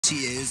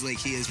he is. Like,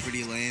 he is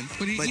pretty lame.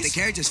 But the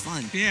character's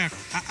fun. Yeah.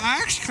 I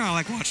actually kind of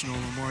like watching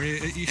Olimar.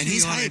 And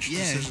he's hype,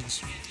 yeah.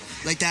 Decisions.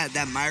 Like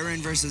that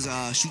Myron versus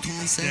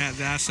Shuton set. Yeah,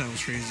 that set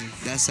was crazy.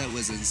 That set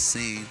was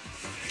insane.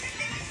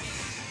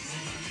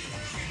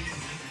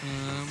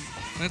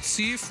 Let's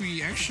see if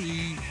we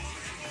actually...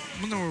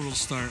 I don't know where we'll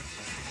start.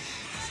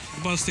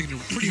 The Buzz thinking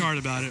pretty hard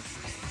about it.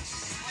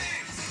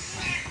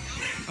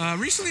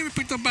 Recently, we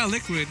picked up by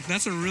Liquid.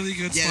 That's a really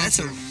good sponsor. Yeah, that's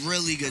a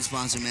really good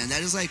sponsor, man.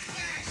 That is like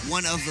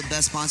one of the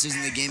best sponsors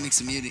in the gaming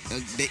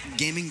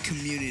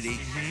community.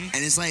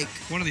 And it's like...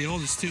 one of the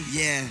oldest, too.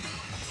 Yeah.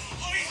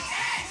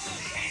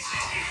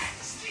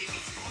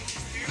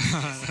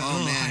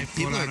 Oh, man.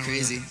 People are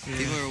crazy. Yeah.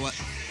 People are what?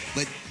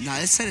 But, nah,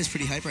 this set is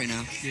pretty hype right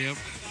now. Yep.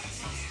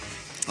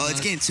 Oh,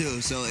 it's game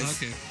 2, so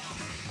if... Okay.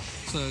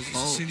 So,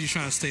 Sinji's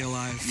trying to stay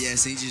alive. Yeah,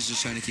 Sinji's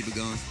just trying to keep it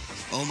going.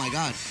 Oh, my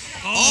God.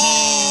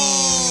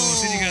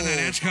 Oh! Sinji got that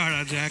edge guard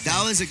on Jack.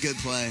 That was a good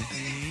play.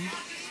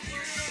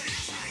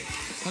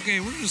 Okay,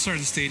 we're going to start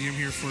the stadium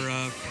here for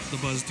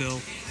the Buzz Dill.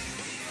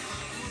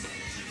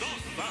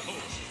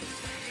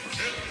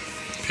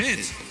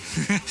 Pit.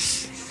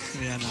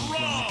 Yeah, no,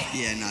 Rob.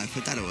 Yeah, no,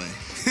 put that away.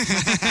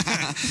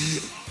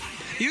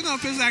 Even though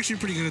Pit's actually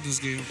pretty good at this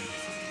game.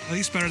 At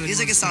least better than he's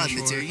like a solid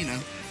mid-tier, you know.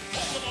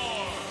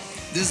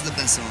 This is the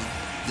best song.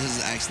 This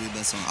is actually the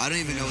best song. I don't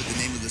even know what the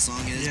name of the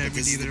song is. Yeah, but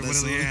me this neither.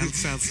 Is the best song. Yeah, it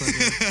sounds so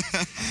good.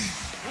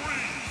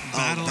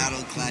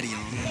 Battle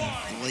Gladion. Yeah.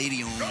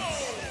 Gladion.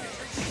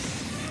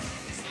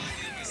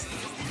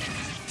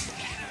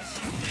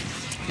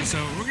 Okay, so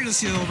we're gonna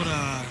see a little bit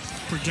of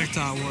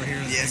projectile war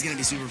here. Yeah, it's gonna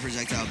be super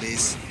projectile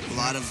based. A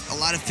lot of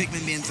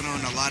Pikmin being thrown,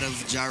 a lot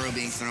of gyro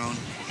being thrown,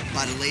 a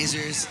lot of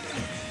lasers.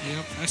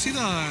 Yep, I see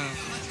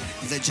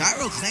the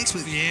gyro clanks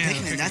with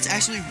Pikmin. That's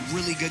actually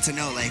really good to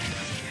know. Like.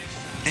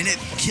 And it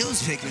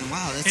kills Pikmin.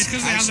 Wow, that's... It's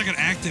because it has like an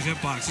active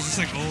hitbox. It's just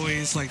like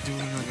always like doing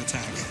like an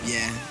attack.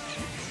 Yeah.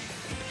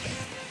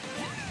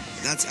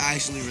 That's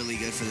actually really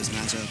good for this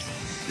matchup.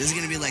 This is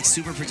gonna be like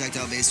super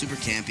projectile based, super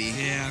campy.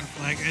 Yeah,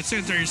 like it's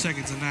in 30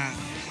 seconds and that.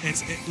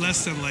 It's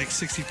less than like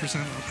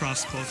 60%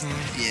 across both of them.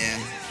 Yeah.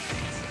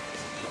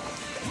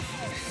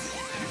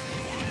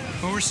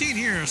 What we're seeing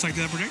here is like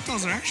the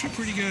projectiles are actually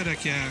pretty good at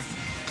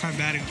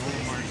combating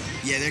Olimar.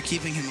 Yeah, they're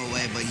keeping him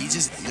away, but he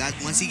just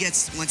once he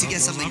gets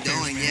something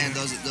going, yeah,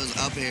 those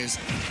up airs.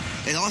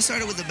 It all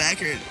started with the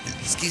back air.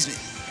 Excuse me.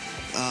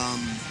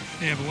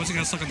 Yeah, but once he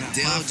got stuck on that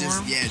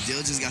platform,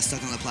 Dill just got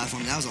stuck on the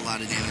platform. That was a lot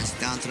of damage.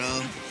 Down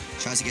throw,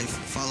 tries to get a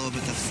follow up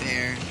with the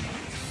fair,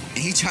 and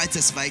he tried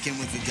to spike him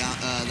with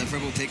the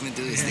purple Pikmin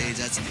through the stage.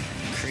 That's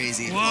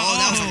crazy. Whoa, oh,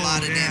 that was a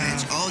lot of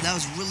damage. Oh, that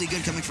was really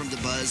good coming from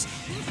Dabuz.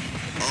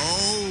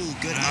 Oh,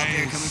 good up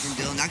air coming from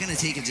Dill. Not going to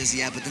take it just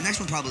yet, but the next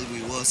one probably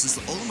we will, since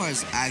the Olimar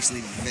is actually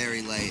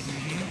very light.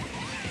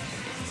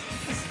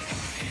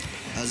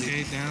 That was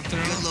a down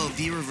throw. Good little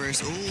V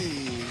reverse.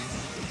 Ooh.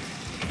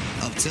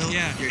 Up tilt.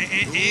 Yeah,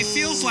 it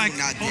feels like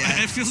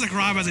it feels like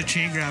Rob has a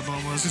chain grab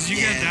almost. Because you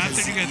get down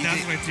there, you get down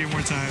like 3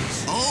 more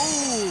times.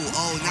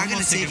 Oh, not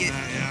going to take it.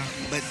 That,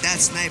 but that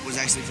snipe was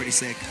actually pretty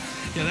sick.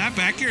 Yeah, that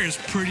back air is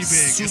pretty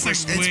big. It's like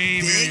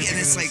way big and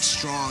it's like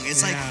strong.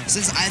 It's like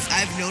since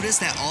I've noticed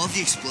that all of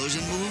the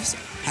explosion moves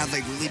have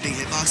like really big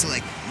hitbox. So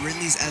like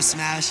Ridley's F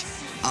smash,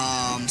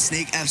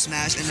 Snake F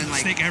smash, and then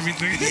like Snake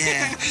everything.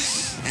 Yeah,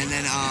 and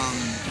then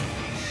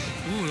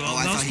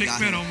those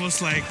Pikmin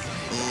almost like.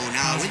 Oh,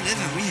 now we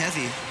living, we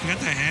heavy. We got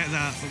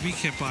that weak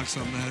hitbox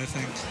on that, I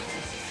think.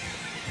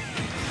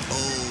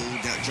 Oh.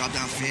 Drop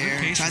down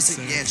fair.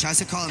 Tries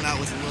to call him out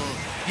with a little.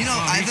 You know,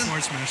 I've been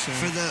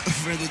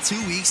for the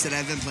 2 weeks that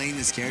I've been playing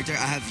this character,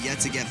 I have yet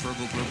to get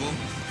purple.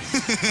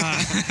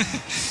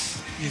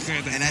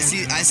 And I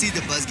see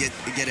the Buzz get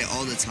it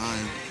all the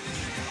time.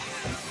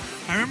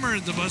 I remember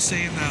the Buzz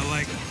saying that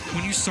like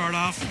when you start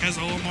off as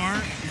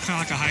Olimar, you're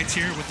kind of like a high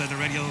tier with the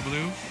red, yellow,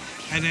 blue,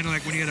 and then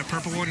like when you get a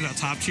purple one, you're a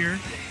top tier,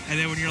 and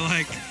then when you're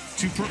like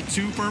two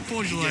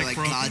purple, you're like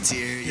god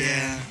tier.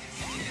 Yeah.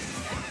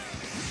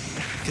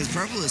 Because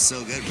purple is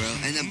so good, bro.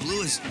 And then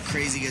blue is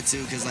crazy good,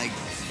 too, because, like,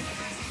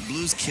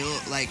 blue's kill,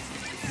 like,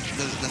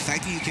 the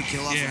fact that you can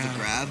kill off of the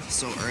grab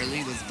so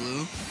early with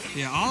blue.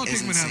 Yeah, all the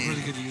Pikmin have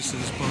really good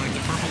uses, but, like, the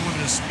purple one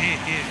just, it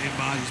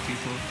embodies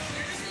people.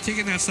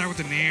 Taking that start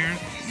with the Nair.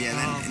 Yeah,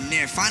 then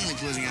Nair finally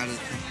closing out. A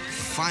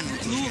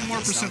little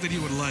more percent than you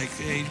would like,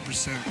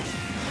 80%.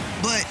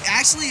 But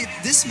actually,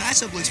 this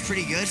matchup looks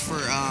pretty good for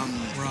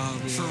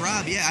Rob. For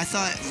Rob, yeah. I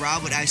thought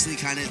Rob would actually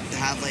kind of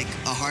have, like,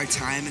 a hard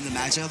time in the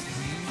matchup.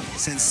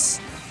 Since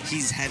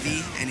he's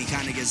heavy and he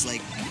kind of gets like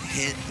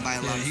hit by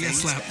a lot of things. He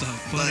gets slapped up.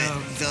 But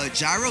the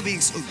gyro being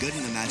so good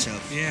in the matchup,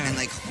 and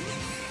like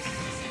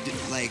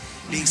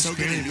being so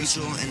good in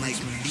neutral and like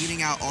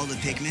beating out all the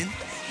Pikmin,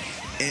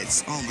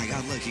 it's oh my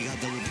god! Look, he got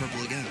double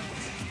purple again.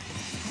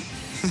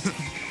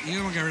 You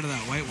don't want to get rid of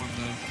that white one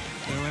though.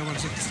 That white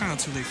one's it's kind of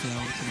too late for that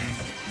one to come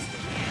out.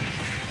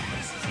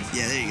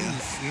 Yeah, there you go.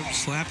 Yep,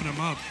 slapping him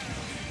up.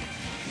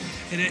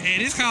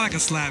 It is kind of like a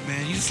slap,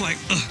 man. You just like,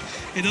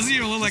 it doesn't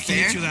even look like he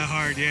hit you that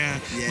hard,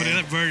 but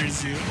it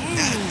murders you.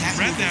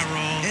 Ooh, read that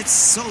roll. It's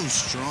so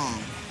strong.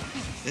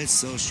 It's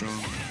so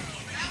strong.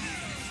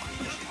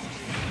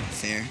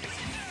 Fair.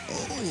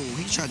 Oh,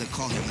 he tried to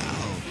call him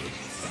out.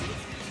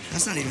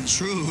 That's not even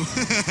true.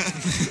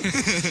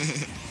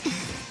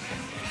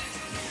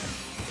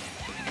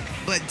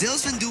 But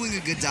Dill's been doing a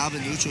good job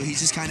in neutral. He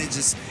just kind of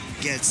just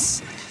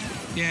gets...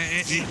 Yeah,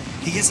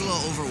 he gets a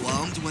little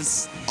overwhelmed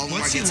once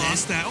Olimar he gets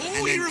lost in, that. Oh,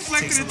 and he then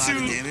reflected takes it a lot too.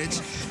 of damage.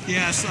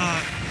 Yes,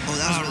 that was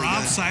really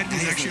Rob's good. side is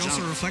Nice actually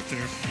also jump. a reflector.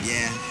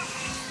 Yeah.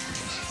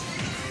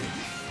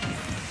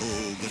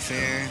 Oh, good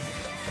fair.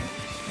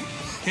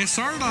 It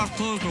started off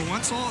close, but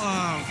once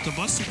the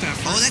bus took that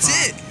first Oh, that's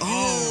stop, it.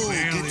 Oh,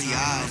 barely good not DI.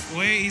 enough.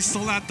 Wait, he's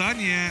still not done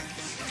yet.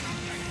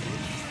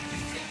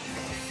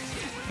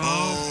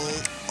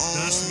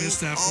 Just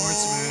missed that forward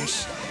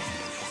smash.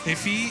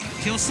 If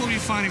he'll still be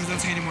fine if he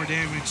doesn't take any more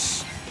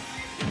damage.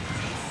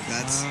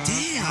 That's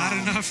damn. Not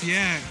enough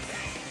yet.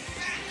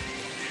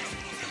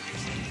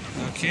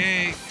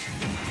 Okay.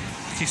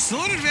 He's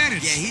still an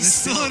advantage. Yeah, he's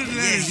still an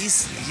advantage.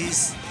 Yeah,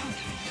 he's,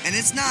 and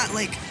it's not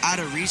like out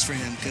of reach for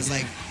him because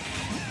like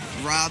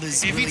Rob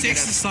is. If really he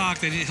takes good the stock,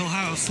 then he'll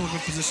have a still good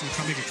position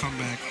to make a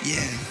comeback.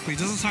 Yeah. But he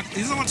doesn't talk.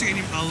 He doesn't want to take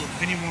any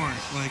more.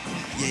 Like.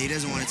 Yeah, he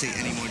doesn't want to take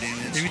any more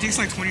damage. If he takes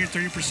like 20 or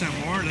 30%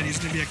 more, then he's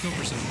gonna be at kill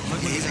percent.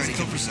 Look, Yeah, he's already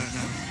kill percent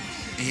now.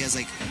 And he has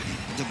like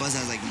Dabuz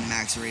has like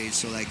max rage,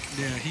 so like.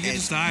 Yeah, he can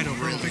just die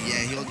over. Really,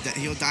 yeah,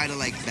 he'll die to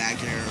like back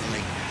air or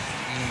like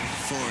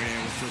forward air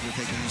with flipper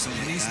picking or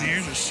something. And like these that.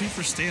 nairs are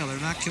super stale.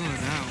 They're not killing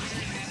it now.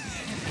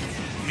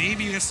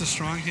 Maybe he gets the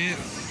strong hit,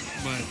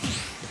 but.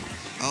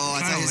 Oh,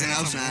 I thought he was an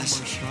up smash.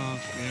 More strong.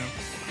 Yeah.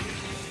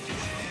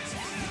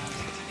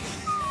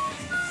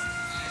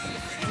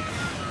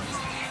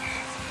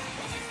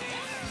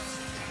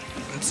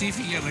 Let's see if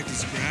he can get like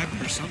this grab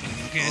or something.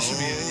 Okay, that should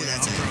be it. Yeah,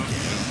 that's it. Pro. Yeah,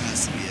 that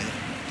has to be it.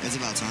 It's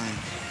about time.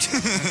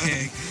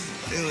 Okay.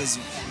 It was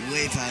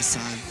way past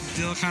time.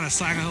 Dill kind of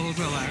signed a little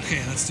bit like,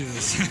 okay, let's do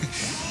this.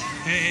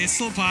 It's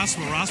still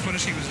possible. Ross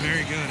punishing was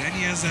very good, and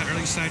he has that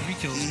early side B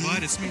kills,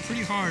 but it's been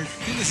pretty hard. I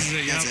think this is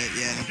it. That's it.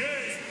 Yeah.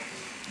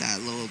 That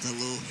little.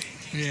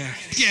 Yeah.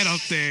 Get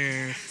up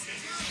there.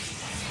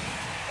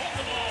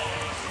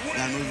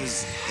 That move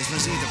is,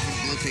 especially with the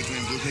blue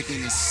Pikmin. Blue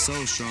Pikmin is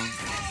so strong.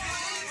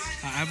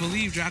 I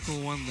believe Jackal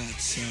won that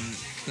Shinji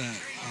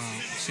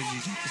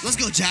Jackal. Let's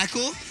go,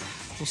 Jackal.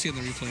 We'll see in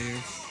the replay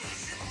here.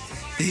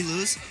 Did he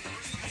lose?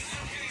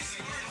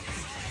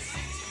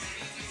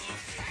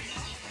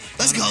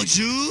 Let's go,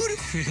 Jude.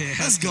 Yeah.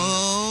 Let's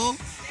go.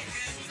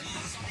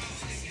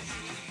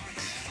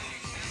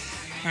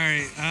 All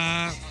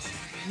right.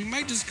 We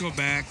might just go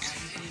back.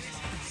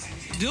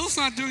 Dill's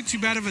not doing too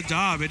bad of a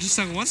job. It just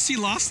like once he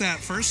lost that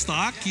first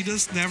stock, he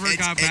just never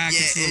got back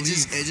into the lead.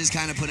 It just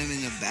kind of put him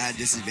in a bad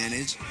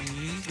disadvantage.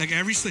 Mm-hmm. Like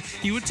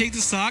he would take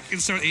the stock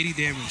and start 80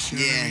 damage. You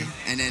know what I mean?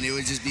 And then it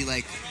would just be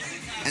like,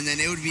 and then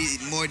it would be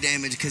more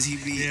damage because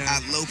he'd be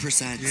at low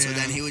percent. So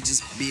then he would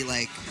just be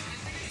like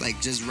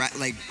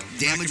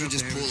damage would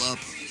just pull up.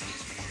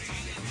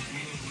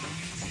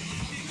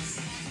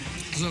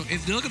 So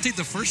if Dill can take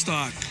the first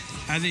stock,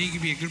 I think he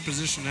could be in a good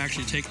position to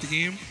actually take the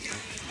game.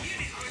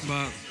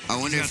 But I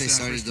wonder if they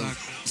started the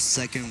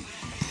second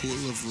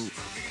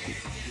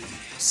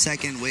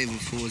wave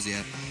of pools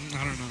yet.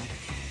 I don't know.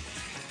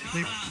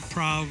 They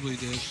probably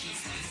did.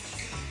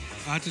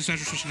 I have to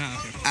switch now.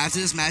 Okay. After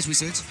this match, we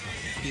switch?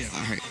 Yeah.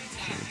 All right.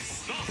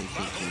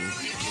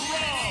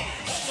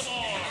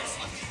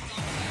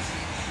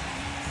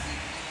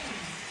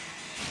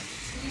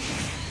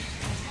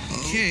 Cool.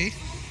 Okay.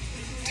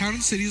 Town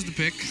and City is the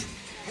pick.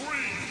 3,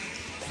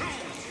 2,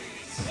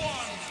 1,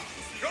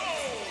 go!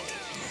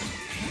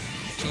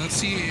 So let's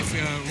see if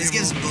this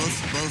gives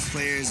both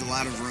players a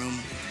lot of room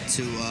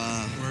to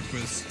work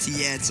with.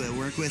 To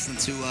work with and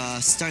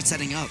to start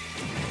setting up.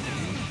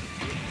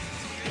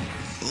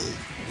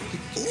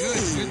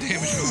 Good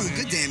damage going in.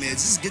 Good damage.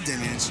 This is good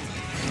damage.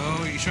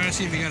 Oh, you trying to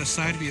see if he got a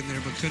side B in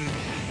there, but couldn't.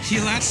 He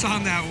latched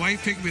on that white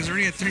Pikmin. Is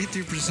already at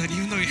 33%,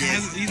 even though he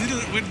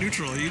didn't win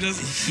neutral. He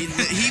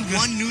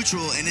won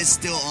neutral, and it's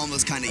still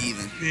almost kind of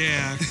even.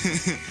 Yeah.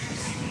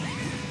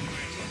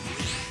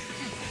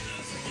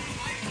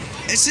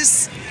 It's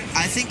just,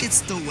 I think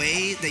it's the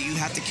way that you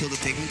have to kill the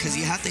Pikmin because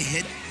you have to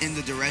hit in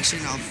the direction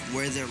of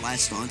where they're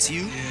latched onto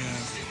you.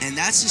 Yeah. And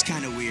that's just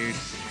kind of weird.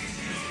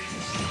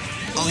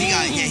 Oh, he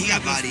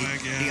got bodied.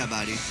 Yeah. He got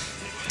bodied.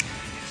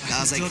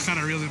 That was like kind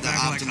of reeling the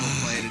back, optimal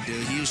play to do.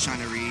 He was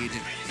trying to read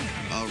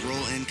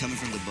roll in coming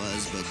from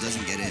Dabuz, but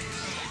doesn't get it.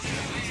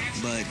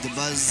 But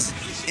Dabuz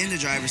in the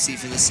driver's seat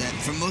for this set,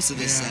 for most of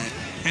this set.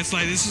 It's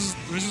like this is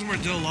where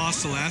Dill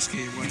lost the last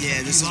game.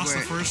 This is lost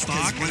where the first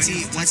stock. Once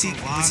he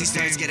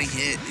starts getting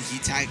hit, he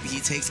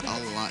takes a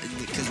lot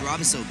because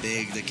Rob is so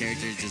big. The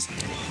character just,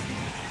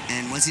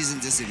 and once he's in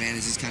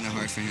disadvantage, it's kind of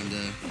hard for him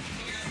to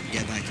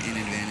get back in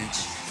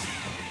advantage.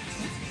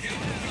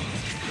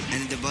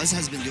 And Dabuz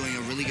has been doing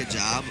a really good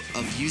job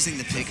of using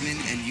the Pikmin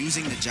and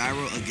using the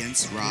gyro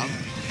against Rob.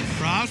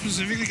 Rob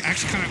specifically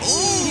actually kind of.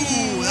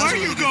 Oh, where are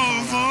you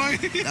going, boy?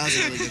 That was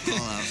a really good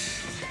call out.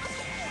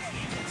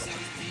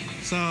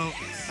 So,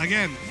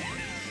 again,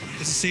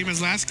 It's the same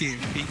as last game.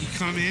 He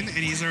come in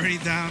and he's already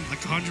down like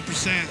 100%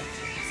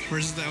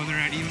 versus when they're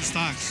at even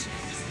stocks.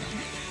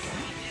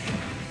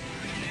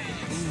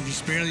 Ooh,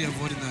 just barely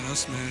avoiding that up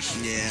smash.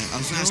 Yeah,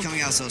 up smash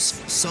coming out so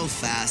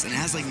fast, and it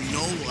has like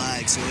no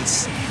lag, so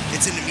it's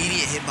an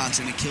immediate hitbox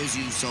and it kills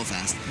you so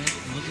fast.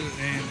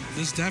 And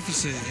this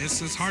deficit,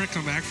 it's hard to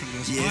come back from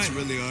this. Yeah, but it's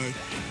really hard.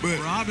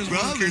 But Rob is one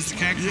of the characters that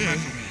can't come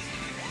back from it.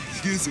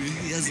 Excuse me.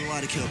 He has a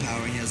lot of kill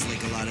power, and he has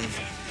like a lot of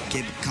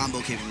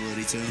combo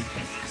capability too.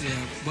 Yeah,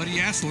 but he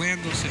has to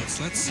land those hits.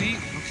 Let's see.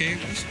 Okay,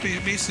 just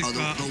basic. Oh,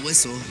 the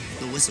whistle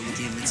with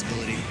the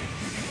invincibility.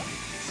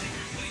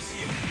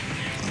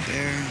 Up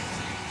air,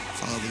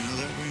 follow with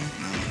another up air.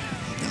 No,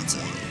 up down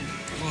tilt.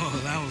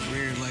 Whoa, that was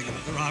weird. Like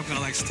Rob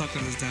got like stuck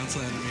on his down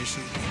tilt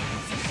animation.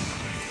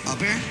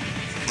 Up air.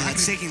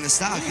 That's taking the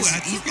stock. Ooh,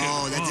 that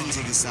didn't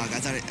take the stock.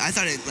 I thought it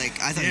he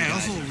yeah, died. it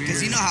was a little weird.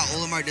 Because you know how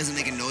Olimar doesn't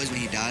make a noise when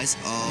he dies?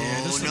 Oh,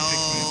 yeah,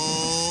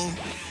 no.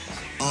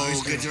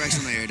 Oh, good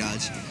directional air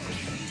dodge.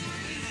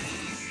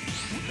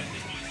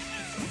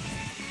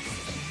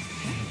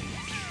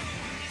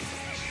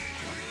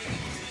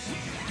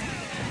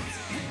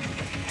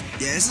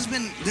 Yeah,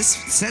 this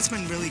set's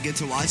been really good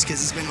to watch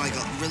because it's been like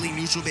a really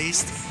neutral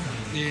based.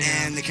 Yeah.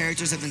 And the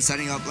characters have been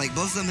setting up, like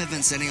both of them have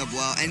been setting up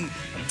well. And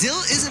Dill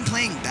isn't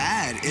playing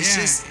bad. It's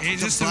just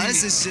the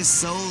buzz is just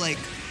so like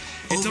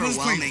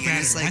overwhelming. And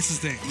it's like, that's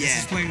the thing. Yeah.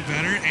 He's playing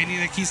better, and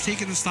he's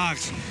taking the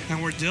stocks.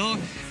 And where Dill,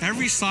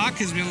 every stock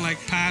has been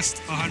like past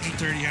 130,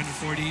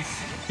 140,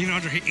 even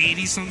under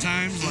 80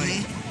 sometimes.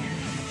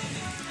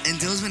 Mm-hmm. And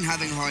Dill's been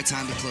having a hard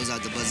time to close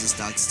out the buzz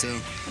stocks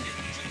too.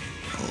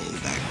 Oh,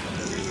 back.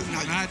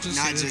 Oh, not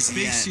just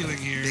big yet.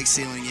 Ceiling here. Big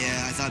ceiling,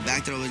 yeah. I thought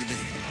back throw would have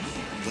been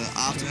the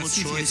optimal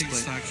choice, but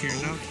stock here.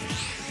 No,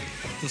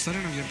 just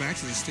letting him get back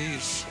to the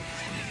stage.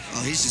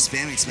 Oh, he's just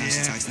spamming smash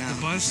attacks now.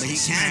 The buzz but he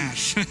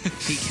smash. can.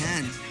 He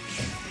can.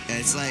 Yeah,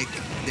 it's like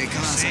they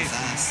come out so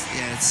fast.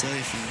 Yeah, it's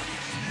safe.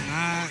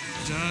 Not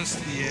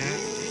just yet.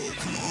 Oh,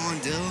 come on,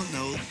 Dill.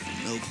 No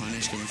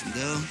punish coming from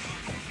Dill.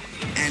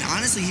 And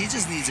honestly, he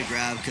just needs a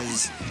grab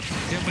because.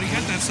 Yeah, but he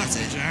got that stuff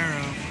with the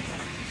gyro.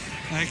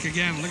 Like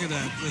again, look at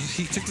that.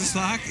 He took the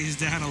stock. He's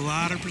down a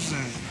lot of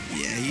percent.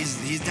 Yeah,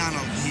 he's down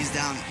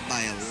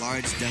by a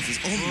large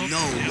deficit. Oh,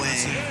 no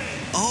way.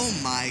 Oh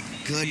my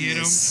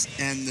goodness.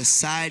 And the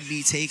side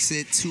B takes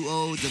it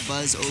 2-0 the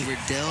buzz over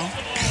Dill.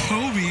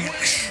 Kobe.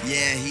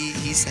 Yeah,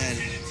 he said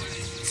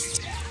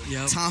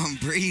Tom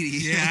Brady.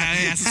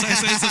 Yeah, so I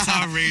said it's a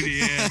Tom Brady,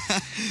 yeah.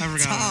 I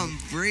forgot. Tom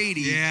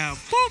Brady. Yeah,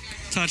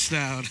 boop,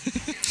 touchdown.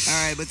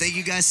 All right, but thank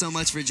you guys so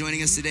much for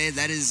joining us today.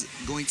 That is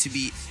going to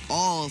be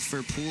all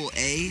for Pool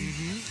A.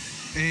 Mm-hmm.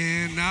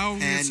 And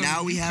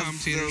now we have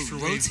the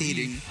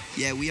rotating.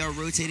 Yeah, we are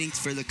rotating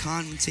for the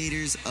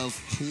commentators of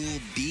Pool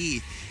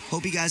B.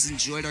 Hope you guys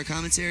enjoyed our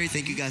commentary.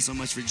 Thank you guys so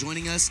much for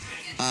joining us.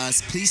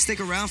 Please stick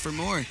around for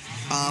more.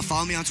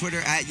 Follow me on Twitter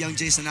at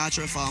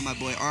YoungJSinatra. Follow my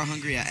boy R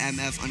Hungry at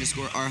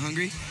MF_R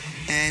Hungry.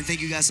 And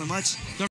thank you guys so much.